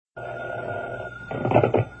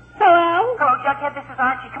Jughead, this is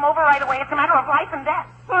Archie. Come over right away. It's a matter of life and death.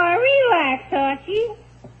 Oh, relax, Archie.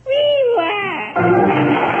 Relax.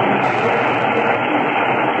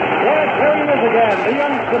 Yes, here he is again.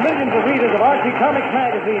 The millions of readers of Archie Comics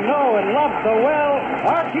magazine know and love so well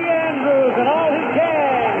Archie Andrews and all his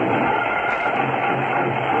gang.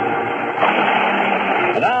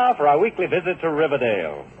 And now for our weekly visit to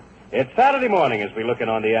Riverdale. It's Saturday morning as we look in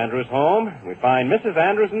on the Andrews home. We find Mrs.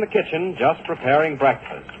 Andrews in the kitchen just preparing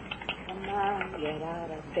breakfast. Come on, get out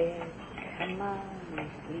of bed. Come on,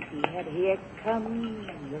 sleepyhead, here comes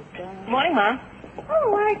the sun. Morning, Mom.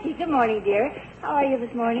 Oh, Archie, good morning, dear. How are you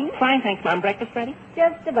this morning? Fine, thanks, Mom. Breakfast ready?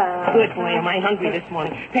 Just about. Good boy. Am I hungry this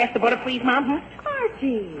morning? Pass the butter, please, Mom.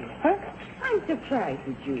 Archie. Huh? I'm surprised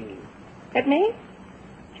at you. At me?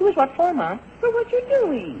 She was what for, Mom? For what you're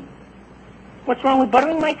doing. What's wrong with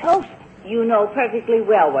buttering my toast? You know perfectly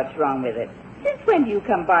well what's wrong with it. Since when do you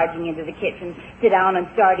come barging into the kitchen, sit down and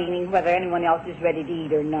start eating whether anyone else is ready to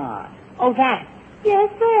eat or not? Oh, that.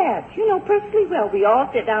 Yes, that. You know perfectly well we all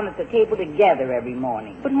sit down at the table together every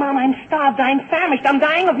morning. But, Mom, I'm starved. I'm famished. I'm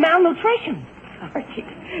dying of malnutrition. Archie,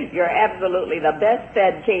 you're absolutely the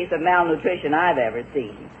best-fed case of malnutrition I've ever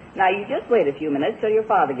seen. Now, you just wait a few minutes till your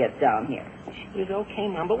father gets down here. She's okay,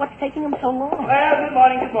 Mom, but what's taking him so long? Well, good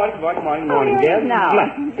morning, dear. Now,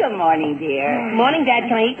 good morning, dear. Morning, Dad.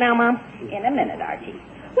 Can I eat now, Mom? In a minute, Archie.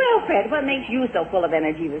 Well, Fred, what makes you so full of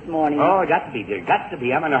energy this morning? Oh, got to be, dear. Got to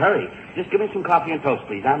be. I'm in a hurry. Just give me some coffee and toast,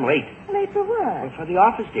 please. I'm late. Late for what? Well, for the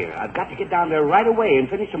office, dear. I've got to get down there right away and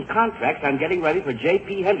finish some contracts I'm getting ready for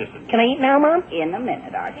J.P. Henderson. Can I eat now, Mom? In a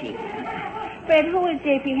minute, Archie. Fred, who is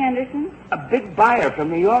J.P. Henderson? A big buyer from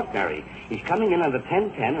New York, Mary. He's coming in on the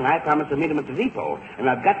 10:10, and I promised to meet him at the depot. And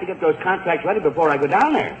I've got to get those contracts ready before I go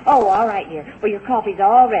down there. Oh, all right, dear. Well, your coffee's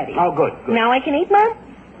all ready. Oh, good. Now I can eat, Mom?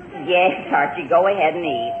 Yes, Archie, go ahead and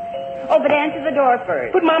eat. Oh, but answer the door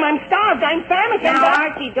first. But, Mom, I'm starved. I'm famished. Now,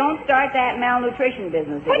 Archie, don't start that malnutrition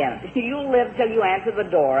business again. You'll live till you answer the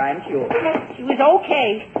door, I'm sure. She was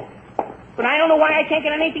okay. But I don't know why I can't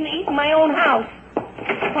get anything to eat in my own house.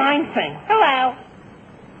 Fine thing. Hello.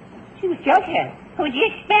 She was Jughead. Who'd you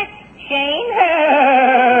expect? Shane?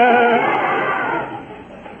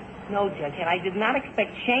 No, Jughead, I did not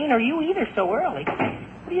expect Shane or you either so early.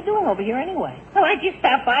 What are you doing over here anyway? Oh, I just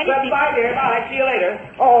stopped by to see... Bye, dear. Bye. See you later.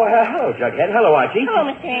 Oh, hello, Jughead. Hello, Archie. Hello,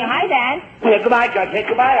 Mr. Shane. Hi, Dad. Yeah, goodbye, Jughead.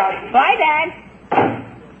 Goodbye, Archie. Bye, Dad.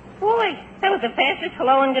 Boy, that was the fastest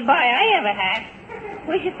hello and goodbye I ever had.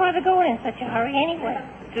 Where's your father going in such a hurry anyway?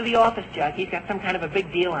 To the office, Jug. He's got some kind of a big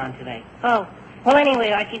deal on today. Oh. Well,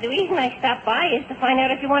 anyway, Archie, the reason I stopped by is to find out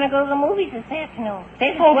if you want to go to the movies this afternoon.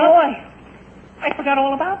 Oh, boy. I forgot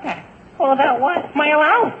all about that. All about what? My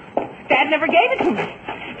allowance. Dad never gave it to me.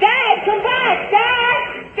 Dad, come back!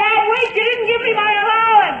 Dad! Dad, wait! You didn't give me my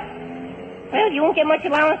allowance! Well, you won't get much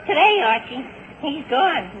allowance today, Archie. He's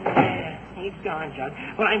gone. Yeah, he's gone, Jug.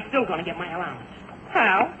 But I'm still going to get my allowance.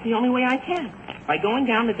 How? The only way I can. By going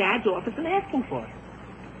down to Dad's office and asking for it.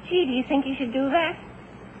 Gee, do you think you should do that?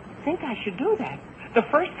 Think I should do that? The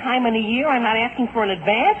first time in a year I'm not asking for an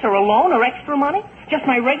advance or a loan or extra money? Just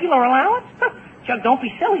my regular allowance? Jug, don't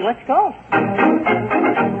be silly. Let's go.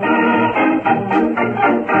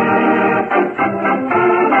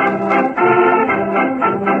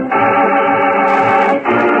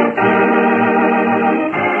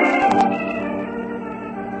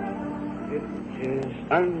 It is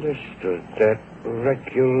understood that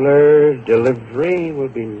regular delivery will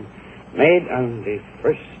be made on the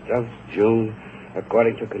 1st of June,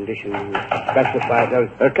 according to conditions specified.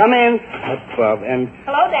 Come in at 12 and...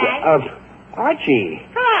 Hello, Dad. Archie.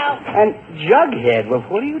 Hello. And Jughead. Well,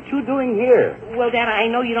 what are you two doing here? Well, Dad, I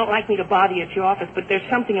know you don't like me to bother you at your office, but there's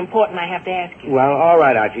something important I have to ask you. Well, all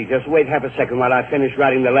right, Archie. Just wait half a second while I finish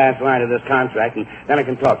writing the last line of this contract, and then I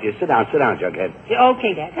can talk to you. Sit down, Jughead.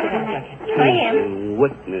 Okay, Dad. Sit down, Jughead. Here I am.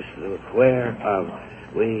 Witness whereof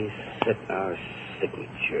we sit our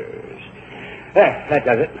signatures. There, that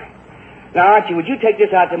does it. Now, Archie, would you take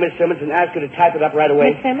this out to Miss Simmons and ask her to type it up right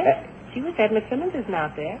away? Miss Simmons? She was said Miss Simmons isn't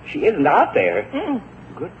out there. She isn't out there? Mm-mm.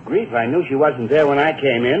 Good grief, I knew she wasn't there when I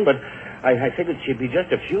came in, but I figured she'd be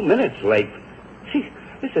just a few minutes late. Gee,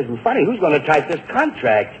 this isn't funny. Who's going to type this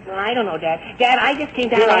contract? Well, I don't know, Dad. Dad, I just came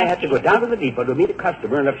down... Here I have to go down to the depot to meet a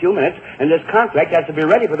customer in a few minutes, and this contract has to be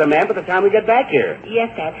ready for the man by the time we get back here.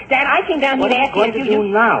 Yes, Dad. Dad, I came down here to ask you... What are you going to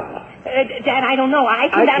do now? Dad, I don't know. I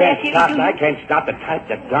came down to ask you... I can't stop to type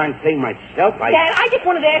that darn thing myself. Dad, I just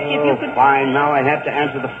wanted to ask you if you could... Fine. Now I have to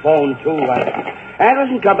answer the phone, too. Andrews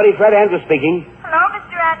and Company, Fred Andrews speaking. Hello,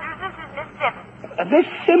 Mr. Andrews. This is Miss Simmons. Miss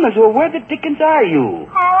Simmons, well, where the dickens are you?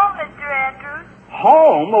 Home, Mr. Andrews.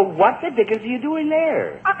 Home? Well, what the dickens are you doing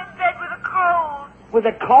there? I'm in bed with a cold. With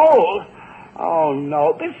a cold? Oh,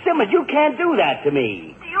 no. Miss Simmons, you can't do that to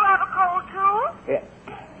me. Do you have a cold,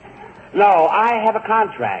 too? No, I have a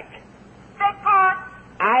contract. Beg pardon?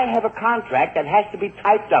 I have a contract that has to be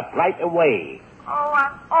typed up right away. Oh,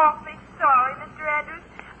 I'm awfully sorry, Mr. Andrews.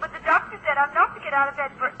 But the doctor said I'm not to get out of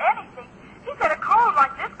bed for anything. He said a cold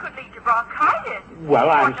like this could lead to bronchitis. Well,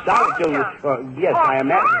 I'm sorry to... pneumonia. yes, Oh, I am...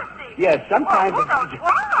 mercy. Yes, sometimes... Well, who knows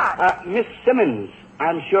what? Miss Simmons,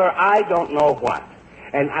 I'm sure I don't know what.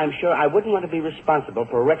 And I'm sure I wouldn't want to be responsible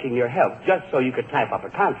for wrecking your health just so you could type up a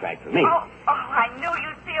contract for me. Oh, I knew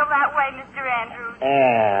you'd feel that way, Mr. Andrews.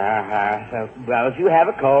 Well, if you have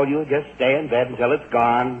a cold, you just stay in bed until it's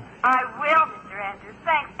gone. I will, Mr. Andrews.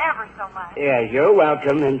 Thanks ever so much. Yeah, you're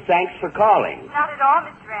welcome, and thanks for calling. Not at all,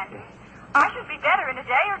 Mr. Andrews. I should be better in a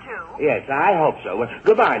day or two. Yes, I hope so. Well,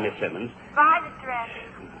 goodbye, Miss Simmons. Bye, Mr.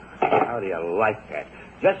 Andrews. How do you like that?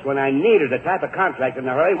 Just when I needed to type a contract in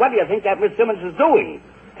a hurry, what do you think that Miss Simmons is doing?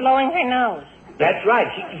 Blowing her nose. That's right.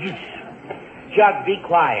 Jug, be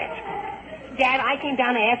quiet. Dad, I came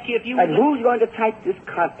down to ask you if you... And who's going to type this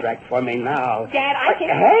contract for me now? Dad, I can...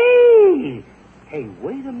 Hey! Hey,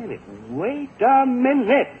 wait a minute. Wait a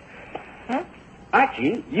minute. Huh?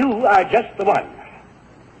 Archie, you are just the one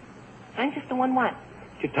I'm just the one what?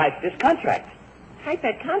 to type this contract. Type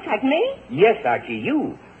that contract, me? Yes, Archie,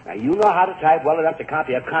 you. Now, you know how to type well enough to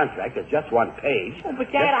copy a contract as just one page. Oh,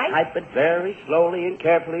 but, Dad, just type it very slowly and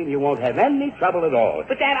carefully, and you won't have any trouble at all.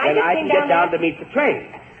 But, Dad, I then just I came can get down down to meet the train.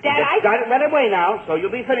 Dad, Just start it right away now, so you'll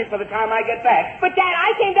be finished by the time I get back. But, Dad,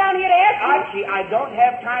 I came down here to ask you... Archie, I don't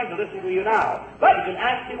have time to listen to you now. But you can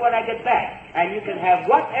ask me when I get back. And you can have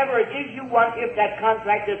whatever it is you want if that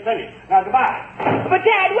contract is finished. Now, goodbye. But,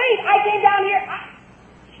 Dad, wait! I came down here...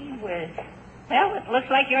 Gee whiz. Well, it looks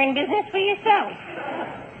like you're in business for yourself.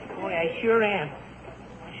 Boy, I sure am.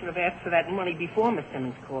 I should have asked for that money before Miss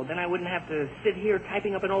Simmons called. Then I wouldn't have to sit here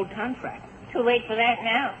typing up an old contract. Too late for that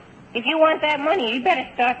now. If you want that money, you better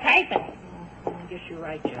start typing. I guess you're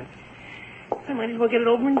right, Judge. I might as well get it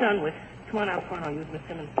over and done with. Come on out front. I'll use Miss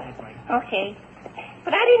Simmons' typewriter. Okay.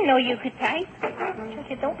 But I didn't know you could type.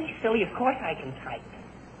 Judge, don't be silly. Of course I can type.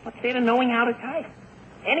 What's there to knowing how to type?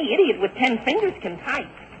 Any idiot with 10 fingers can type.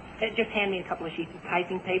 Just hand me a couple of sheets of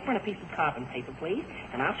typing paper and a piece of carbon paper, please,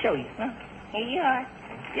 and I'll show you. Here you are.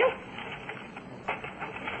 Yeah.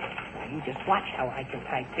 Now, you just watch how I can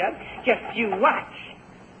type, Judge. Just you watch.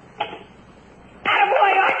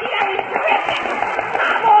 Attaboy, Archie, that was terrific!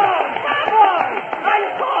 Bravo!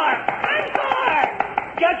 Encore!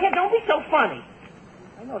 Judge, don't be so funny.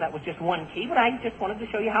 I know that was just one key, but I just wanted to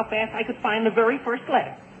show you how fast I could find the very first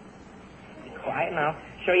letter. Be quiet, and I'll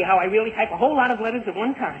show you how I really type a whole lot of letters at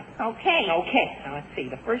one time. Okay. Okay, now let's see.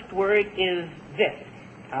 The first word is this.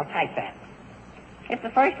 I'll type that. If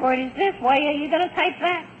the first word is this, why are you going to type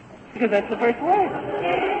that? Because that's the first word.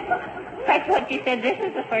 I thought you said this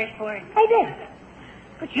is the first word. I did.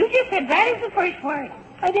 But you just said that is the first word.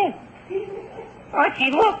 I did.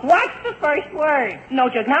 Archie, look, what's the first word? No,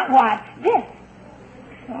 Judge, not what. This.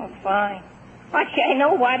 Oh, fine. Archie, I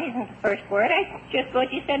know what isn't the first word. I just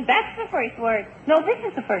thought you said that's the first word. No, this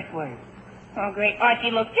is the first word. Oh, great.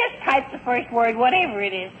 Archie, look, just type the first word, whatever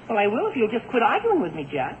it is. Well, I will if you'll just quit arguing with me,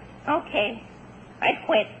 Judge. Okay. I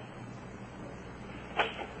quit.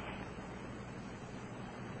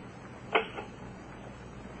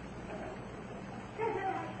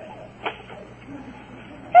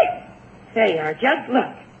 There you are, Judge.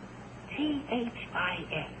 Look.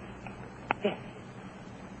 T-H-I-S. This.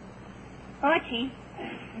 Archie,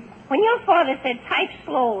 when your father said type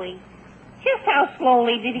slowly, just how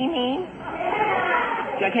slowly did he mean?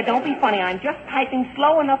 Judge, don't be funny. I'm just typing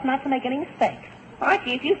slow enough not to make any mistakes.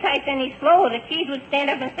 Archie, if you typed any slower, the keys would stand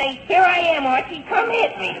up and say, "Here I am, Archie, come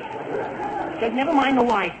hit me." Judge, never mind the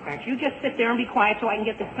wisecracks. You just sit there and be quiet so I can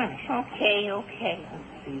get this finished. Okay. Let's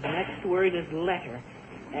see. The next word is letter.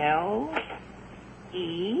 L-E-T-T.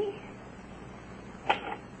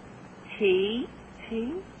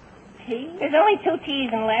 There's only 2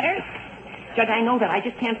 T's in letters. Judge, I know that. I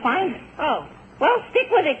just can't find it. Oh. Well, stick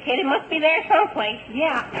with it, kid. It must be there someplace.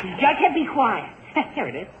 Yeah. Jughead, be quiet. Here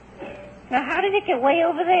it is. Now, how did it get way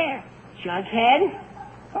over there? Jughead.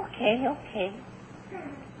 Okay.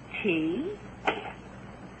 T.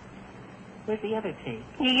 Where's the other T?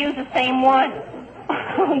 You use the same one.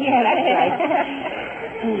 Oh, yeah, that's right.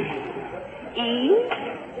 E.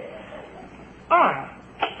 R.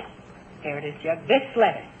 There it is, Jug. This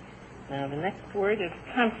letter. Now, the next word is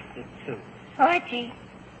constitute. Archie,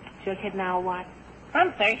 Jughead, now what?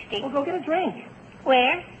 I'm thirsty. Well, go get a drink.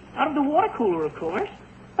 Where? Out of the water cooler, of course.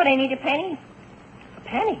 But I need a penny. A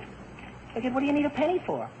penny? Jughead, what do you need a penny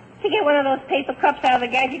for? To get one of those paper cups out of the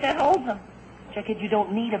gadget that holds them. Jughead, you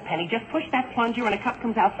don't need a penny. Just push that plunger and a cup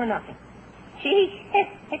comes out for nothing. Gee,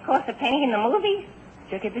 it costs a penny in the movies.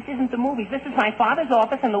 Jughead, this isn't the movies. This is my father's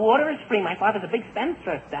office, and the water is free. My father's a big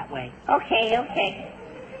spendthrift that way. Okay.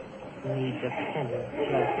 Needs a penny,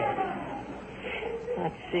 Jughead.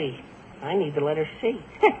 Let's see. I need the letter C.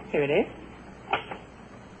 Here it is.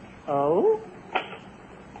 O-N.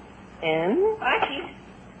 Archie,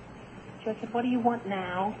 Jughead, what do you want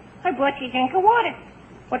now? I brought you a drink of water.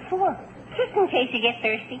 What for? Just in case you get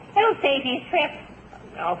thirsty. It'll save you a trip.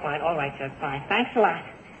 Oh, fine. All right, Jug, fine. Thanks a lot.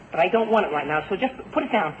 But I don't want it right now, so just put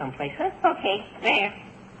it down someplace, huh? Okay, there.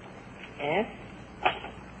 S-T-I-U...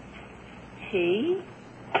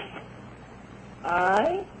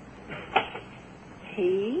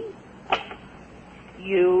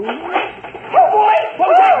 Oh, boy! What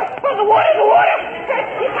was that? Oh, the water!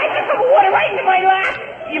 I took some water right into my lap!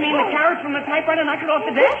 You mean the carrot from the typewriter knocked it off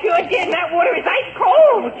the desk? Sure did, and that water is ice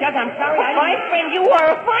cold. Oh, Jug, I'm sorry. My friend, you are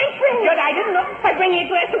a fine friend. Jug, I didn't know... I bring you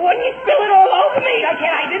a glass of water and you spill it all over me.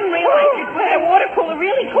 Jughead, I didn't realize you put that water cooler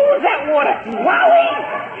really cools that water. Wowie!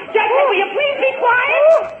 Jughead, will you please be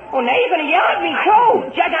quiet? Oh, now you're going to yell at me,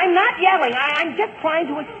 too. Jug, I'm not yelling. I'm just trying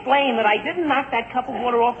to explain that I didn't knock that cup of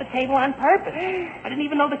water off the table on purpose. I didn't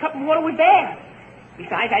even know the cup of water was there.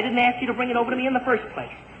 Besides, I didn't ask you to bring it over to me in the first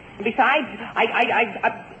place. And besides,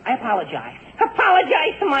 I apologize.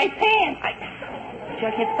 Apologize to my pants.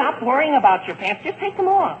 Jughead, stop worrying about your pants. Just take them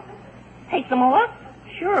off. Take them off?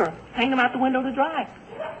 Sure. Hang them out the window to dry.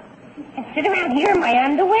 And sit around here in my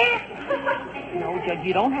underwear? No, Jug,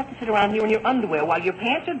 you don't have to sit around here in your underwear. While your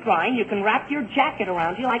pants are drying, you can wrap your jacket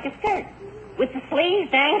around you like a skirt. With the sleeves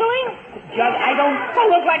dangling? Jug, I don't... I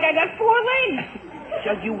look like I got 4 legs.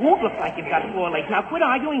 Jug, you won't look like you've got 4 legs. Now quit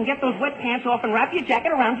arguing and get those wet pants off and wrap your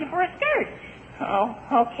jacket around you for a skirt. Oh,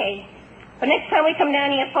 okay. But next time we come down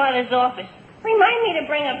to your father's office, remind me to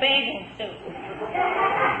bring a bathing suit.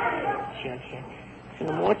 Jughead, it's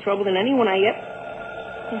in more trouble than anyone I yet...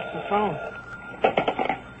 Where's the phone?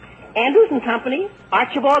 Andrews and Company.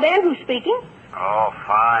 Archibald Andrews speaking. Oh,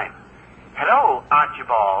 fine. Hello,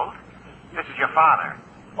 Archibald. This is your father.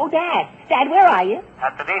 Oh, Dad. Dad, where are you?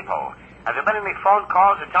 At the depot. Have there been any phone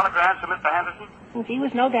calls or telegrams from Mr. Henderson? Gee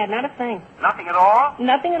whiz, no, Dad, not a thing. Nothing at all?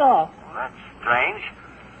 Nothing at all. Well, that's strange.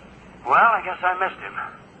 Well, I guess I missed him.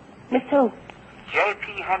 Missed who?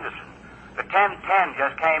 J.P. Henderson. The 10:10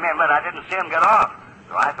 just came in, but I didn't see him get off.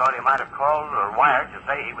 So I thought he might have called or wired to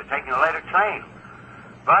say he was taking a later train.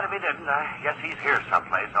 But if he didn't, I guess he's here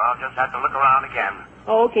someplace, so I'll just have to look around again.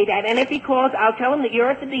 Oh, okay, Dad. And if he calls, I'll tell him that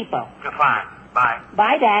you're at the depot. You're fine. Bye.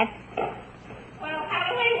 Bye, Dad. Well, how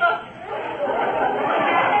do I look?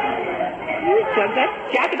 Jug,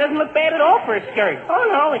 that jacket doesn't look bad at all for a skirt. Oh,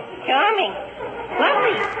 no, it's charming.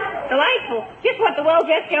 Lovely. Delightful. Just what the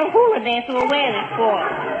well-dressed young hula dancer will wear this for.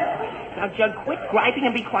 Now, Jug, quit griping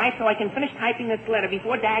and be quiet so I can finish typing this letter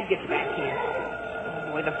before Dad gets back here.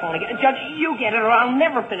 Oh, boy, the phone again. Jug, you get it or I'll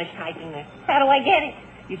never finish typing this. How do I get it?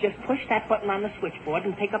 You just push that button on the switchboard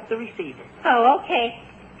and pick up the receiver. Oh, okay.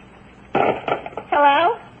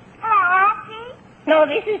 Hello? Hello, Archie? No,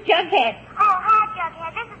 this is Jughead. Oh, hi,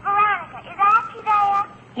 Jughead. This is Veronica. Is Archie there?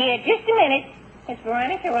 Here, just a minute. It's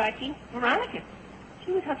Veronica, Archie. Veronica?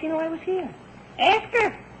 She was how'd you know I was here? Ask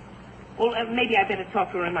her. Well, maybe I better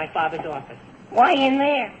talk to her in my father's office. Why in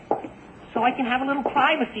there? So I can have a little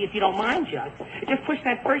privacy if you don't mind, Jug. Just push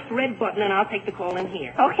that first red button and I'll take the call in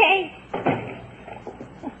here. Okay.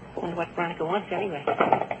 Wonder what Veronica wants anyway.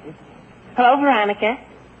 Hello, Veronica.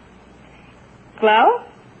 Hello?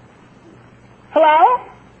 Hello?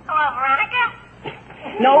 Hello, Veronica?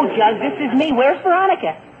 No, Jug, this is me. Where's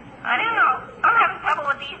Veronica? I don't know. I'm having trouble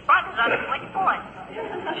with these buttons on the switchboard.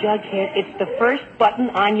 Jughead, it's the first button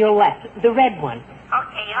on your left, the red one.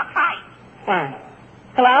 Okay, I'll try it. Fine.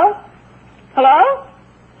 Hello? Hello?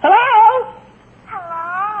 Hello? Hello,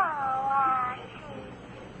 Archie.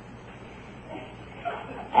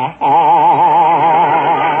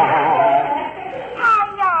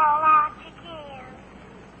 Hello, Archie Kim.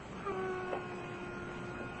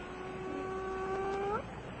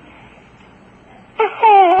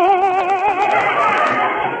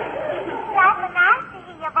 Awfully nice to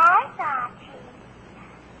hear your voice, Archie.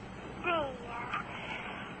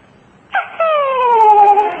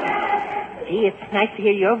 Gee, it's nice to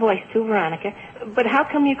hear your voice, too, Veronica. But how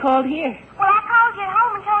come you called here? Well, I called you at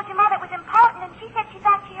home and told your mother it was important, and she said she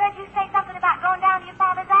thought she heard you say something about going down to your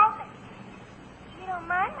father's office. You don't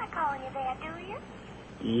mind my calling you there, do you?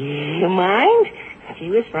 You mind? Gee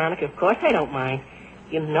whiz, Veronica, of course I don't mind.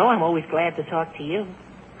 You know I'm always glad to talk to you.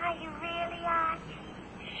 Are you really, Archie?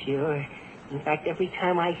 Sure. In fact, every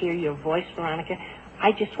time I hear your voice, Veronica,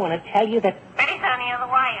 I just want to tell you that... Betty's on the other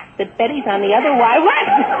wire. wire. That Betty's on the other wire. What?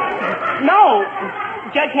 No.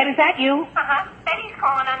 Jughead, is that you? Uh-huh. Betty's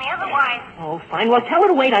calling on the other wire. Oh, fine. Well, tell her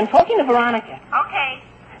to wait. I'm talking to Veronica. Okay.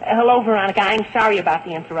 Hello, Veronica. I'm sorry about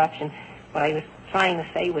the interruption. What I was trying to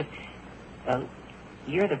say was,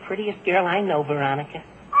 you're the prettiest girl I know, Veronica.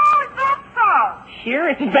 Oh, is that so? Sure,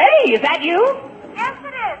 it's Betty. Is that you? Yes,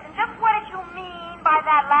 it is. And just what did you mean by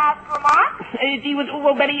that last remark?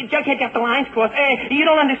 Well, Betty, Jughead got the lines crossed. You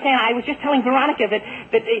don't understand. I was just telling Veronica that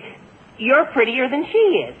you're prettier than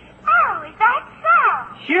she is. Oh, is that so?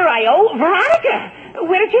 Sure, Veronica,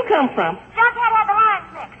 where did you come from? Jughead had the lines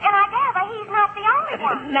mixed, and I gather he's not the only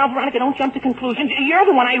one. Now, Veronica, don't jump to conclusions. You're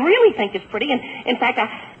the one I really think is pretty, and in fact,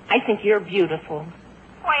 I think you're beautiful.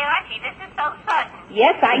 Why, Archie, this is so sudden.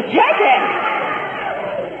 Yes, Jughead.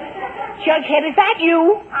 Jughead, is that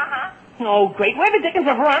you? Uh-huh. Oh, great. Where the dickens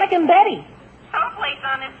are Veronica and Betty? Someplace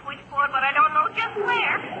on this switchboard, but I don't know just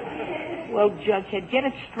where. Well, Jughead, get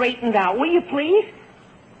it straightened out, will you, please?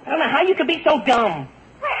 I don't know how you could be so dumb.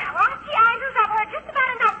 Well, Archie Andrews, I've heard just about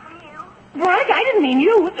enough from you. Veronica, I didn't mean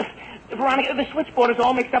you. Veronica, the switchboard is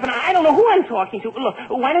all mixed up, and I don't know who I'm talking to. Look,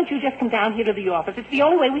 why don't you just come down here to the office? It's the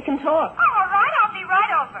only way we can talk. Oh, all right, I'll be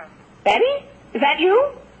right over. Betty? Is that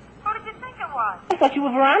you? Who did you think it was? I thought you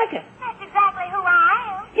were Veronica. That's exactly who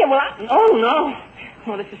I am. Yeah, well, oh, no.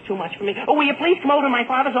 Oh, this is too much for me. Oh, will you please come over to my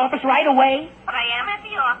father's office right away? But I am at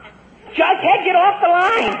the office. Jughead, get off the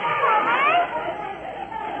line. All right.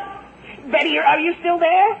 Betty, are you still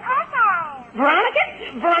there? Of course I am.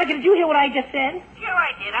 Veronica? Veronica, did you hear what I just said? Sure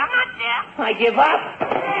I did. I'm not deaf. I give up.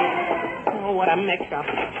 Oh, what a mix-up.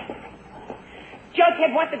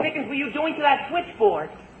 Jughead, what the dickens were you doing to that switchboard?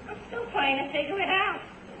 I'm still trying to figure it out.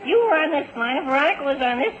 You were on this line, and Veronica was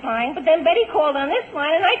on this line, but then Betty called on this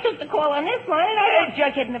line, and I took the call on this line, and I...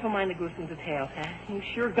 Jughead, never mind the gruesome details, huh? You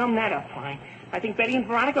sure gummed that up fine. I think Betty and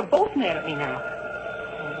Veronica are both mad at me now.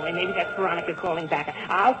 Oh, boy, maybe that's Veronica calling back.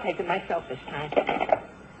 I'll take it myself this time.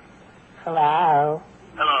 Hello?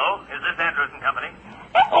 Hello, is this Andrews and Company?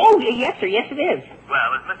 Oh, yes, sir. Yes, it is.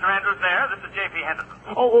 Well, is Mr. Andrews there? This is J.P. Henderson.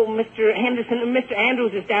 Oh, Mr. Henderson, Mr.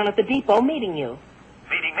 Andrews is down at the depot meeting you.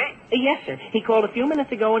 Meeting me? Yes, sir. He called a few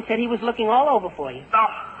minutes ago and said he was looking all over for you. Oh,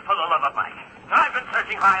 for the love of Mike. I've been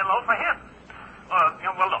searching high and low for him.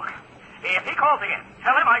 Well, look. If he calls again,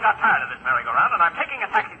 tell him I got tired of this merry-go-round, and I'm taking a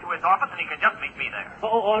taxi to his office, and he can just meet me there.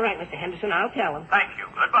 Oh, all right, Mr. Henderson. I'll tell him. Thank you.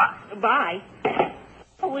 Goodbye. Bye.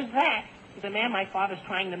 Who was that? The man my father's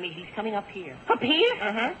trying to meet. He's coming up here. Up here?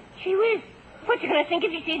 Uh-huh. Gee whiz. What's he going to think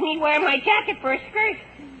if he sees me wearing my jacket for a skirt?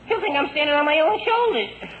 He'll think I'm standing on my own shoulders.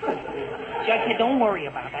 Jughead, don't worry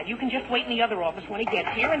about that. You can just wait in the other office when he gets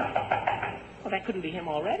here, and... Well, that couldn't be him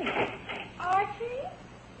already. Archie?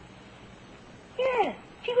 Yeah.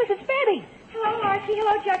 Gee whiz, it's Betty. Hello, Archie.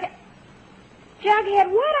 Hello, Jughead.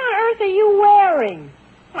 Jughead, what on earth are you wearing?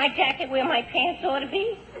 My jacket where my pants ought to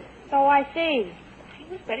be. Oh, I see. Gee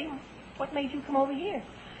whiz, Betty, what made you come over here?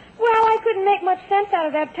 Well, I couldn't make much sense out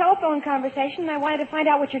of that telephone conversation, and I wanted to find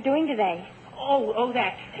out what you're doing today. Oh,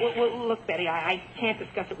 that. Well, look, Betty, I can't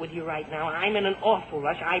discuss it with you right now. I'm in an awful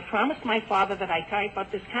rush. I promised my father that I'd type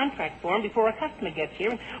up this contract for him before a customer gets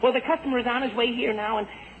here. And, well, the customer is on his way here now, and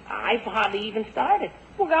I've hardly even started.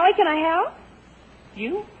 Well, golly, can I help?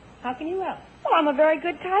 You? How can you help? Well, I'm a very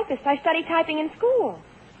good typist. I study typing in school.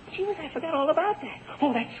 Gee whiz, I forgot all about that.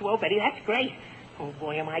 Oh, that's swell, Betty. That's great. Oh,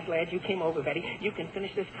 boy, am I glad you came over, Betty. You can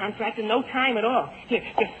finish this contract in no time at all. Here,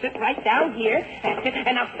 just sit right down here,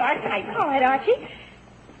 and I'll start typing. All right, Archie.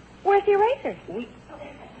 Where's the eraser?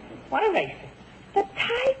 What eraser? The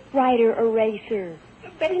typewriter eraser.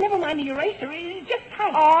 Betty, never mind the eraser. Just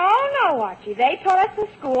type. Oh, no, Archie. They taught us in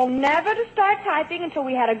school never to start typing until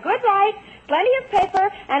we had a good write, plenty of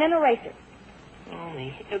paper, and an eraser. Oh,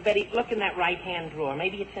 me. Betty, look in that right-hand drawer.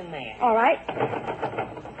 Maybe it's in there. All right.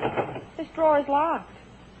 This drawer is locked.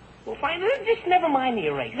 Well, fine. Just never mind the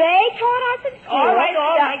eraser. They taught us in school. All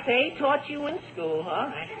right. They taught you in school, all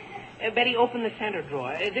right. Betty, open the center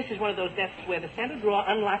drawer. This is one of those desks where the center drawer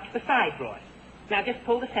unlocks the side drawers. Now, just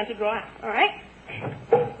pull the center drawer out. All right.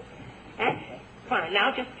 That's it. Fine.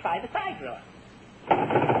 Now, just try the side drawer.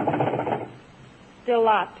 Still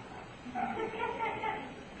locked.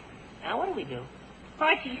 Now, what do we do?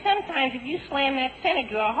 Archie, sometimes if you slam that center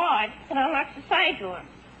drawer hard, it unlocks the side drawer.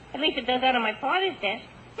 At least it does that on my father's desk.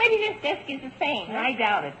 Maybe this desk is the same. I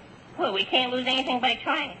doubt it. Well, we can't lose anything by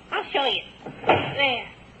trying. I'll show you. There.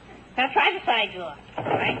 Now try the side drawer. All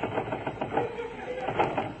right.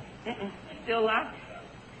 Still locked?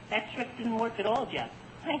 That trick didn't work at all, Jeff.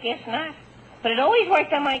 I guess not. But it always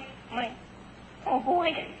worked on my... Oh,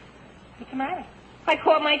 boy. What's the matter? I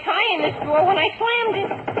caught my tie in this drawer when I slammed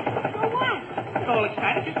it. Oh, what? all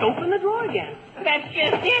excited. Just open the drawer again. That's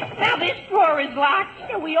just it. Now this drawer is locked.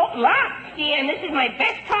 Yeah, we all locked. Yeah, and this is my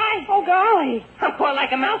best tie. Oh, golly. I'm caught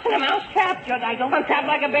like a mouse in a mouse trap. Judge, I don't... I'm trapped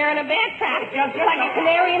like a bear in a bear trap. Judge, like a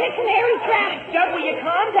canary in a canary trap. Judge, will you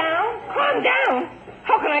calm down? Calm down?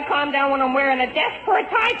 How can I calm down when I'm wearing a desk for a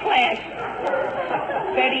tie class?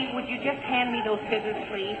 Betty, would you just hand me those scissors,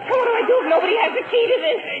 please? What do I do if nobody has the key to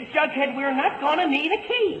this? Jughead, we're not going to need a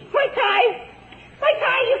key. My tie! My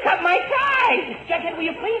tie! You cut my tie! Jughead, will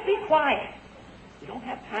you please be quiet? We don't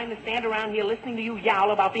have time to stand around here listening to you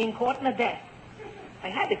yowl about being caught in a desk. I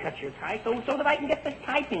had to cut your tie so that I can get this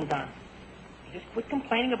typing done. You just quit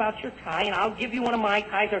complaining about your tie, and I'll give you one of my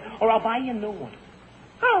ties, or I'll buy you a new one.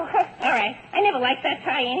 Oh, all right. I never liked that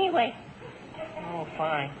tie anyway. Oh,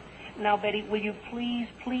 fine. Now, Betty, will you please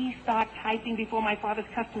start typing before my father's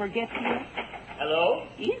customer gets here? Hello?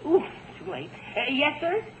 Ooh, too late. Yes,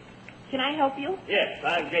 sir? Can I help you? Yes,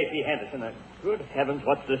 I'm J.P. Henderson. Good heavens,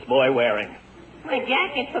 what's this boy wearing? My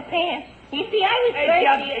jacket for pants. You see, I was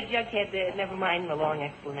thirsty. Jughead, never mind the long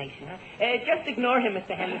explanation, huh? Just ignore him,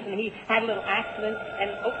 Mr. Henderson. He had a little accident,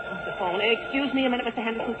 and... Oh, the phone. Excuse me a minute, Mr.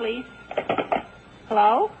 Henderson, please.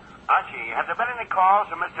 Hello? Archie, have there been any calls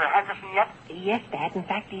from Mr. Henderson yet? Yes, Dad. In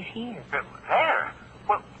fact, he's here. There?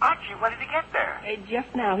 Well, Archie, when did he get there?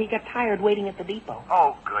 Just now. He got tired waiting at the depot.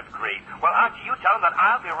 Oh, good grief. Well, Archie, you tell him that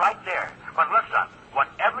I'll be right there. But listen,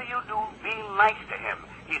 whatever you do, be nice to him.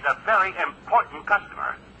 He's a very important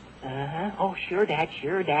customer. Uh-huh. Oh, sure, Dad.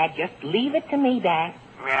 Just leave it to me, Dad.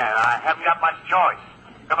 Yeah, I haven't got much choice.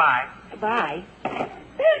 Goodbye. Goodbye.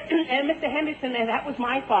 Mr. Henderson, that was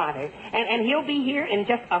my father. And he'll be here in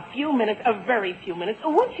just a few minutes, a very few minutes.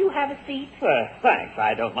 Won't you have a seat? Thanks.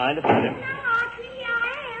 I don't mind a bit. No, Archie, here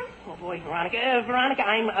I am. Oh, boy, Veronica. Veronica,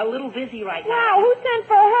 I'm a little busy right now. Wow, who sent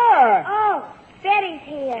for her? Oh, Betty's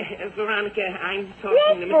here. Veronica, I'm talking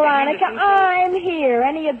Yes, to Mr. Veronica, Henderson. I'm here.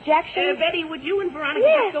 Any objections? Betty, would you and Veronica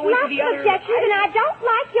Yes, just go into lots the of other... objections, and I don't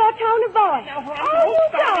like your tone of voice. Now, Veronica, Oh, you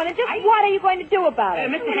don't start don't. it. And just what are you going to do about it?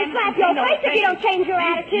 Mr. I'm going to Henderson, slap your no, face if you don't change your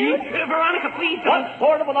attitude. Veronica, please don't. What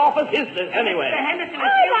sort of an office is this, anyway? Mr. Henderson,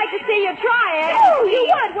 I'd like to see you try it. Oh, you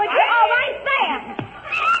would you? All right, there.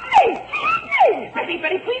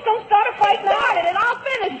 Betty, please don't start a fight now. Start it, and I'll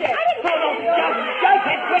finish it. Just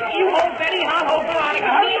hit quick. You hold Betty, and I'll hold Veronica.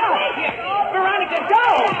 Hurry up. Veronica, go.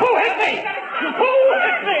 Who hit me? Who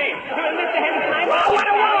hit me? Mr. Henderson, I want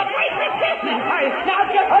to wallop. Wait, now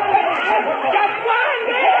just 1 minute.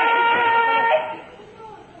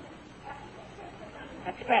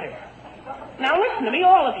 That's better. Now listen to me,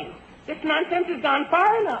 all of you. This nonsense has gone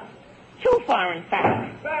far enough. Too far, in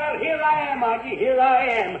fact. Well, here I am, Archie. Here I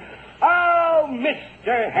am. Oh,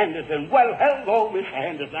 Mr. Henderson. Well, hello, Mr.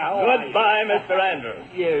 Henderson. How are you? Goodbye, Mr.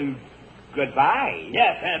 Andrews. Goodbye?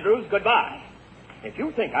 Yes, Andrews, goodbye. If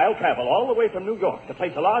you think I'll travel all the way from New York to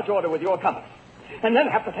place a large order with your company, and then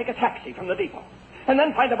have to take a taxi from the depot, and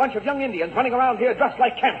then find a bunch of young Indians running around here dressed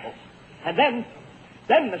like cannibals, and then,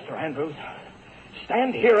 Mr. Andrews,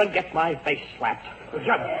 stand here and get my face slapped.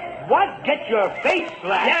 What? Get your face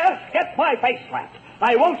slapped? Yes, get my face slapped.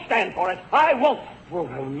 I won't stand for it. I won't. Well,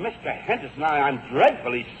 Mr. Henderson, I'm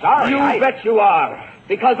dreadfully sorry. You bet you are.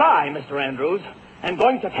 Because I, Mr. Andrews, am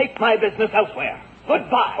going to take my business elsewhere.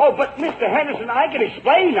 Goodbye. Oh, but Mr. Henderson, I can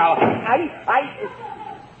explain now.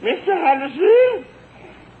 Mr. Henderson?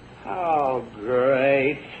 Oh,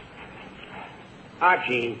 great.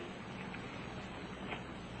 Archie,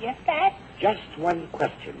 Yes, Dad? just one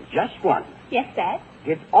question. Just one. Yes, Dad?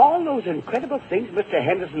 Did all those incredible things Mr.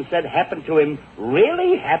 Henderson said happen to him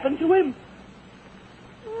really happen to him?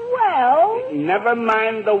 Well... Never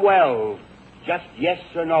mind the well. Just yes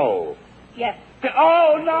or no. Yes.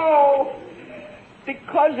 Oh, no!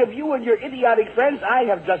 Because of you and your idiotic friends, I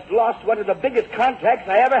have just lost one of the biggest contracts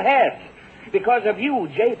I ever had. Because of you,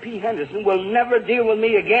 J.P. Henderson will never deal with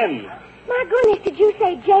me again. My goodness, did you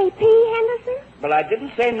say J.P. Henderson? But I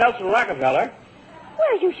didn't say Nelson Rockefeller.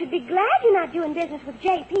 Well, you should be glad you're not doing business with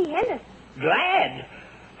J.P. Henderson. Glad?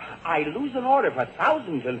 I lose an order for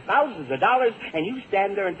thousands and thousands of dollars, and you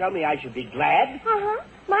stand there and tell me I should be glad? Uh-huh.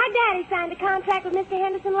 My daddy signed a contract with Mr.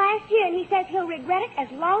 Henderson last year, and he says he'll regret it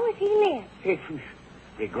as long as he lives.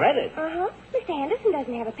 Regret it? Uh-huh. Mr. Henderson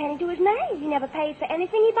doesn't have a penny to his name. He never pays for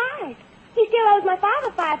anything he buys. He still owes my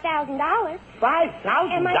father $5,000.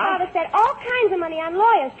 $5,000? And my father spent all kinds of money on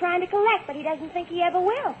lawyers trying to collect, but he doesn't think he ever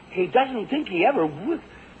will. He doesn't think he ever would?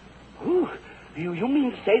 Ooh, you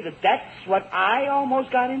mean to say that that's what I almost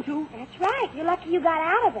got into? That's right. You're lucky you got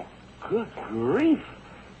out of it. Good grief.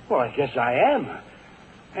 Well, I guess I am.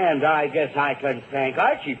 And I guess I can thank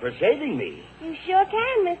Archie for saving me. You sure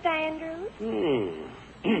can, Mr. Andrews.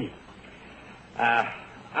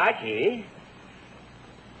 Archie,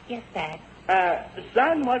 Yes, Dad.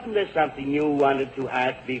 Son, wasn't there something you wanted to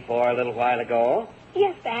ask me for a little while ago?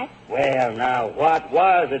 Yes, Dad. Well, now, what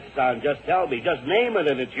was it, son? Just tell me. Just name it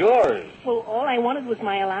and it's yours. Well, all I wanted was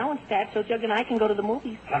my allowance, Dad, so Jug and I can go to the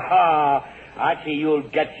movies. Ha-ha. Archie, you'll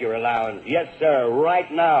get your allowance. Yes, sir,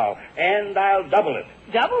 right now. And I'll double it.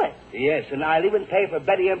 Double it? Yes, and I'll even pay for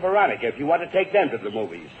Betty and Veronica if you want to take them to the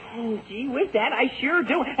movies. Oh, gee whiz, Dad, I sure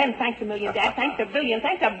do. And thanks a million, Dad. Thanks a billion.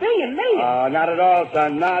 Thanks a billion million. Oh, not at all,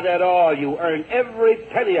 son. Not at all. You earned every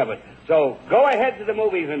penny of it. So go ahead to the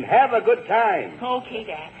movies and have a good time. Okay,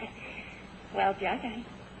 Dad. Well, Jug, I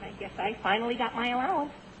guess I finally got my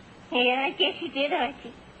allowance. Yeah, I guess you did,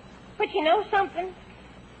 Archie. But you know something?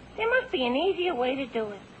 There must be an easier way to do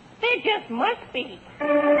it. There just must be.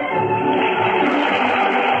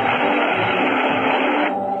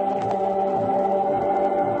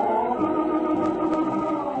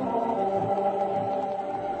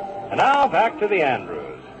 And now back to the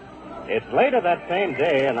Andrews. It's later that same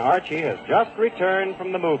day, and Archie has just returned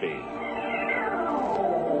from the movies.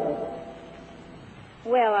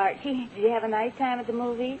 Well, Archie, did you have a nice time at the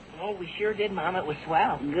movies? Oh, we sure did, Mom. It was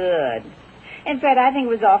swell. Good. And, Fred, I think it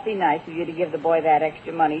was awfully nice of you to give the boy that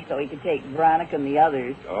extra money so he could take Veronica and the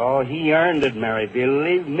others. Oh, he earned it, Mary.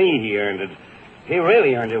 Believe me, he earned it. He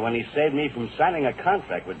really earned it when he saved me from signing a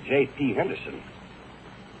contract with J.P. Henderson.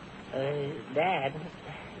 Dad,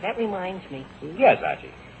 that reminds me. Yes,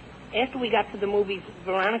 Archie. After we got to the movies,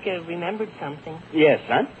 Veronica remembered something. Yes,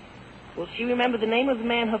 son? Well, she remembered the name of the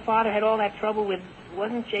man her father had all that trouble with. It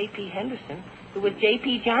wasn't J.P. Henderson. It was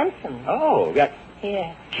J.P. Johnson. Oh, that...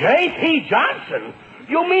 Yeah. J.P. Johnson?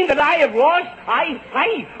 You mean that I have lost? Archie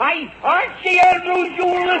Andrews, you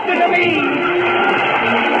listen to me!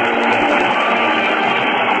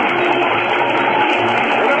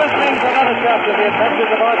 You're listening to another chapter of The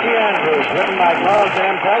Adventures of Archie Andrews, written by Charles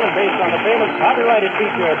Dantel and based on the famous copyrighted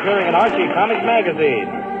feature appearing in Archie Comics magazine.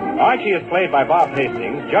 Archie is played by Bob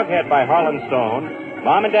Hastings, Jughead by Harlan Stone,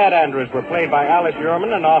 Mom and Dad Andrews were played by Alice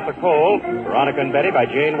Yerman and Arthur Cole, Veronica and Betty by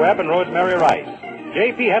Jane Webb and Rosemary Rice.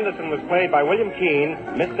 J.P. Henderson was played by William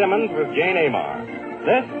Keane, Miss Simmons was Jane Amar.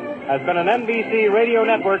 This has been an NBC Radio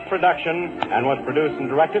Network production and was produced and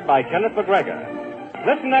directed by Kenneth McGregor.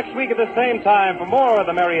 Listen next week at the same time for more of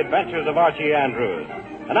the merry adventures of Archie Andrews.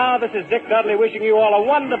 And now this is Dick Dudley wishing you all a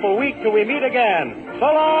wonderful week till we meet again. So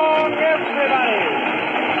long, everybody!